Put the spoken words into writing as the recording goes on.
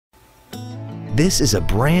This is a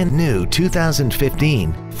brand new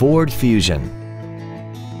 2015 Ford Fusion.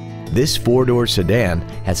 This four-door sedan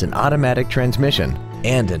has an automatic transmission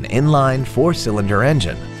and an inline four-cylinder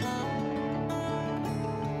engine.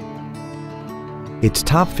 Its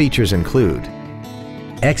top features include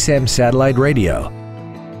XM satellite radio,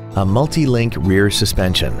 a multi-link rear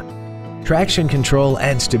suspension, traction control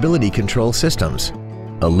and stability control systems,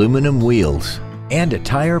 aluminum wheels, and a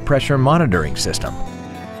tire pressure monitoring system.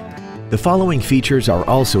 The following features are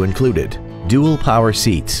also included: dual power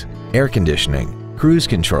seats, air conditioning, cruise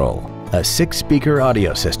control, a 6-speaker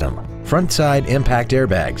audio system, front side impact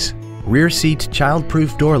airbags, rear seat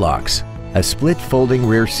child-proof door locks, a split folding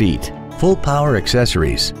rear seat, full power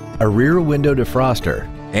accessories, a rear window defroster,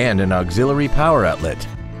 and an auxiliary power outlet.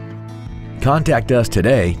 Contact us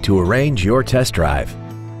today to arrange your test drive.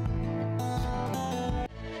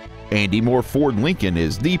 Andy Moore Ford Lincoln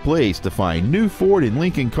is the place to find new Ford and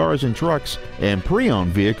Lincoln cars and trucks and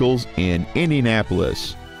pre-owned vehicles in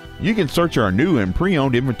Indianapolis. You can search our new and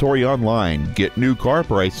pre-owned inventory online, get new car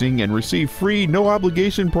pricing, and receive free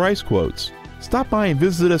no-obligation price quotes. Stop by and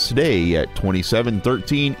visit us today at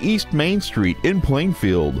 2713 East Main Street in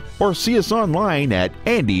Plainfield, or see us online at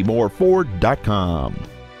andymoreford.com.